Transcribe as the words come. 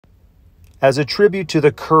As a tribute to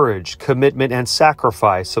the courage, commitment, and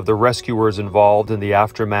sacrifice of the rescuers involved in the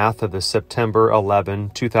aftermath of the September 11,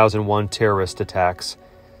 2001 terrorist attacks,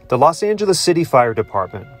 the Los Angeles City Fire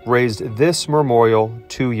Department raised this memorial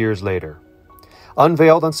 2 years later.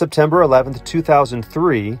 Unveiled on September 11,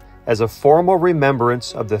 2003, as a formal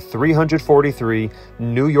remembrance of the 343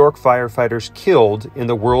 New York firefighters killed in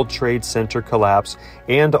the World Trade Center collapse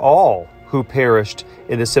and all who perished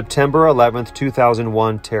in the September 11,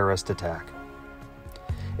 2001 terrorist attack.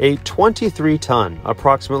 A 23-ton,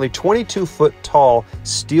 approximately 22-foot tall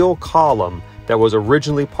steel column that was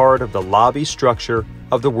originally part of the lobby structure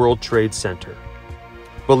of the World Trade Center.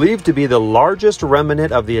 Believed to be the largest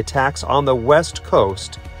remnant of the attacks on the West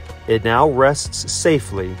Coast, it now rests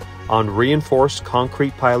safely on reinforced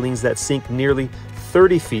concrete pilings that sink nearly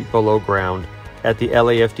 30 feet below ground at the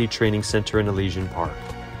LAFD Training Center in Elysian Park.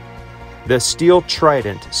 The steel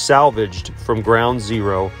trident salvaged from ground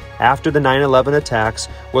zero after the 9/11 attacks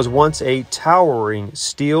was once a towering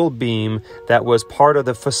steel beam that was part of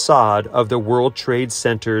the facade of the World Trade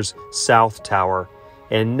Center's South Tower,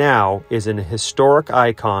 and now is an historic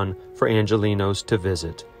icon for Angelenos to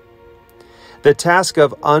visit. The task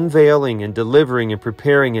of unveiling and delivering and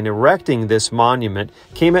preparing and erecting this monument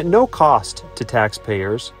came at no cost to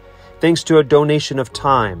taxpayers, thanks to a donation of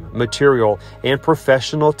time, material, and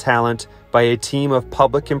professional talent by a team of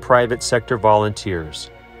public and private sector volunteers.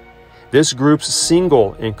 This group's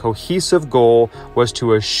single and cohesive goal was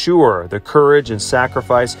to assure the courage and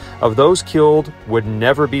sacrifice of those killed would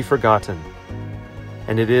never be forgotten.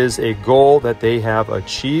 And it is a goal that they have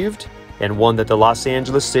achieved and one that the Los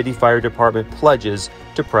Angeles City Fire Department pledges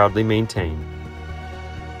to proudly maintain.